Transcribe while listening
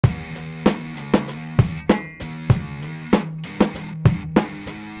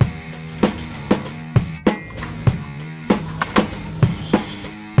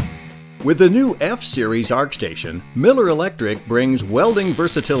With the new F-Series ArcStation, Miller Electric brings welding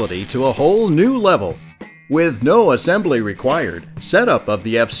versatility to a whole new level. With no assembly required, setup of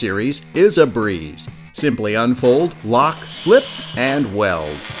the F-Series is a breeze. Simply unfold, lock, flip, and weld.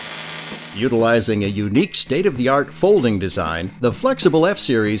 Utilizing a unique state-of-the-art folding design, the flexible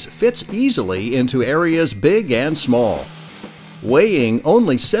F-Series fits easily into areas big and small. Weighing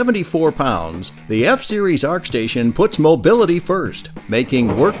only 74 pounds, the F-Series ArcStation puts mobility first,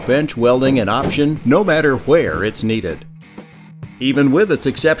 making workbench welding an option no matter where it's needed. Even with its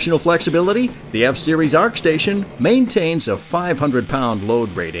exceptional flexibility, the F-Series ArcStation maintains a 500-pound load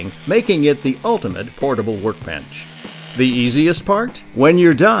rating, making it the ultimate portable workbench. The easiest part? When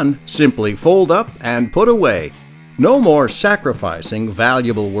you're done, simply fold up and put away. No more sacrificing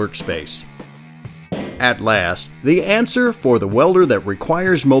valuable workspace. At last, the answer for the welder that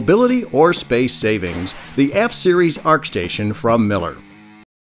requires mobility or space savings, the F-Series ArcStation from Miller.